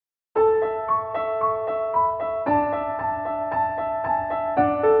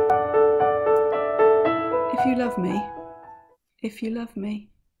love me, if you love me,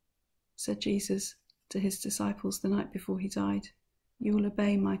 said Jesus to his disciples the night before he died, you will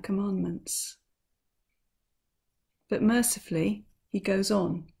obey my commandments. But mercifully, he goes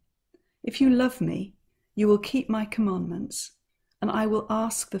on, if you love me, you will keep my commandments, and I will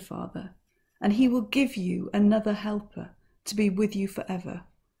ask the Father, and he will give you another helper to be with you forever,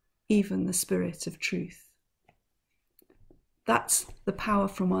 even the Spirit of truth. That's the power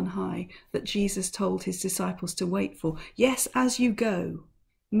from on high that Jesus told his disciples to wait for. Yes, as you go,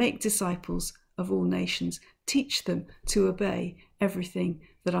 make disciples of all nations. Teach them to obey everything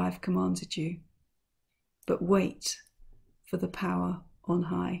that I've commanded you. But wait for the power on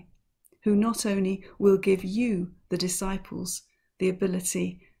high, who not only will give you, the disciples, the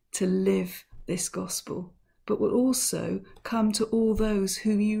ability to live this gospel, but will also come to all those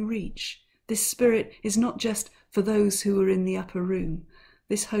whom you reach. This Spirit is not just for those who are in the upper room.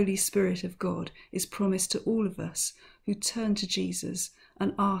 This Holy Spirit of God is promised to all of us who turn to Jesus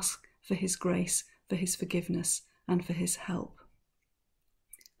and ask for his grace, for his forgiveness, and for his help.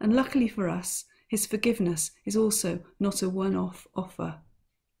 And luckily for us, his forgiveness is also not a one-off offer.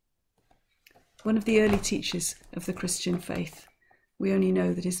 One of the early teachers of the Christian faith, we only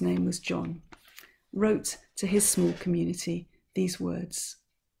know that his name was John, wrote to his small community these words,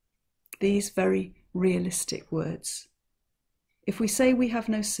 these very realistic words. If we say we have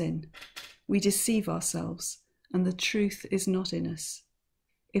no sin, we deceive ourselves and the truth is not in us.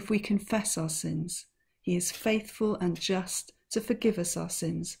 If we confess our sins, he is faithful and just to forgive us our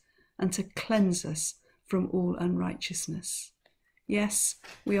sins and to cleanse us from all unrighteousness. Yes,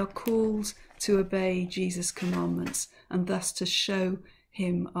 we are called to obey Jesus' commandments and thus to show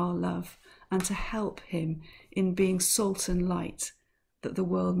him our love and to help him in being salt and light, that the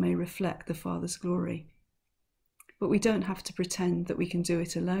world may reflect the Father's glory. But we don't have to pretend that we can do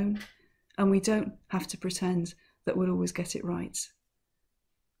it alone, and we don't have to pretend that we'll always get it right.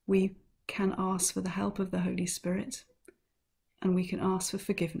 We can ask for the help of the Holy Spirit, and we can ask for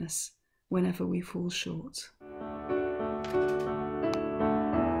forgiveness whenever we fall short.